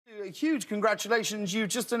huge congratulations. You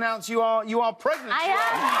just announced you are pregnant. I am.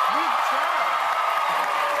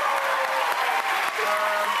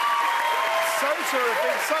 So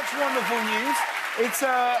terrific, such wonderful news. It's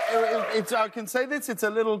I can say this, it's a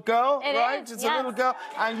little girl, right? It's a little girl,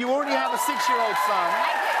 and you already have a 6-year-old son.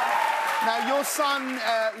 I do. Now, your son,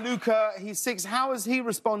 Luca, he's 6. How has he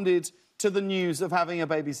responded to the news of having a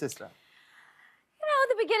baby sister? You know,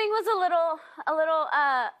 the beginning was a little,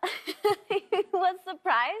 he was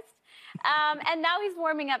surprised. And now he's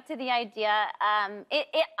warming up to the idea.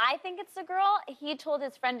 I think it's a girl. He told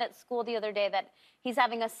his friend at school the other day that he's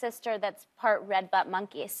having a sister that's part red butt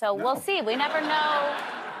monkey. So we'll see. We never know,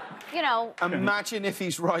 you know. Imagine if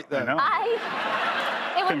he's right, though.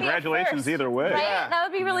 It would Congratulations be either way. Right? Yeah. That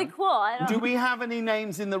would be really cool. Do we have any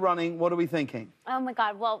names in the running? What are we thinking? Oh, my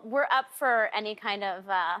God. Well, we're up for any kind of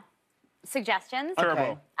suggestions.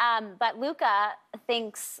 Turbo. But Luca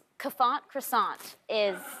thinks Cofant Croissant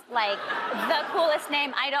is, like, the coolest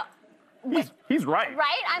name. He's right.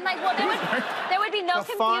 Right? I'm like, well, there would be no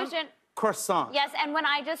confusion. Croissant. Yes, and when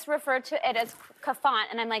I just refer to it as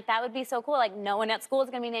Cofant, and I'm like, that would be so cool. Like, no one at school is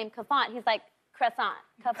going to be named Cofant. He's like, Croissant,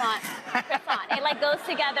 Cofant, Croissant. It, like, goes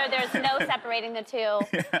together. There's no separating the two.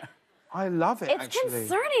 Yeah. I love it, It's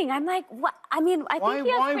concerning. I'm like, what? I mean, I think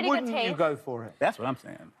he has pretty good taste. Why wouldn't you go for it? That's what I'm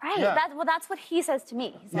saying. Right. Yeah. That's what he says to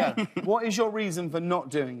me. He's like, What is your reason for not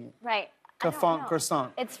doing it? right. Cofant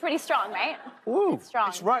Croissant. It's pretty strong, right? Ooh, it's strong.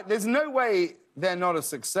 It's right. There's no way they're not a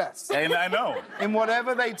success. And I know. In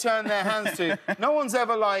whatever they turn their hands to. No one's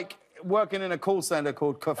ever, like, working in a call centre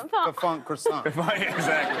called Cofant Croissant.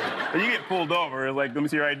 Exactly. You get pulled over, it's like, let me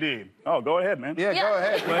see your ID. Oh, go ahead, man. Yeah, go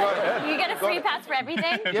ahead. Go ahead. You get a free pass for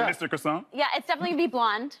everything. Yeah. Mr. Croissant? Yeah, it's definitely be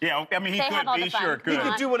blonde. Yeah, I mean, he sure could. He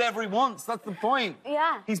could do whatever he wants, that's the point.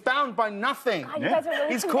 Yeah. He's bound by nothing. God, you guys are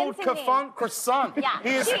really He's called Cofant Croissant. Yeah.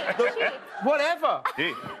 He is whatever.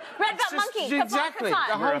 Hey. Red butt monkey, Cofant exactly,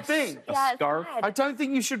 Croissant. the whole thing. Yeah, scarf. I don't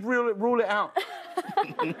think you should rule it out.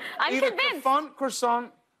 I'm Either convinced. Cofant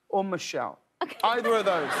Croissant or Michelle. Either of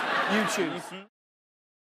those, you choose.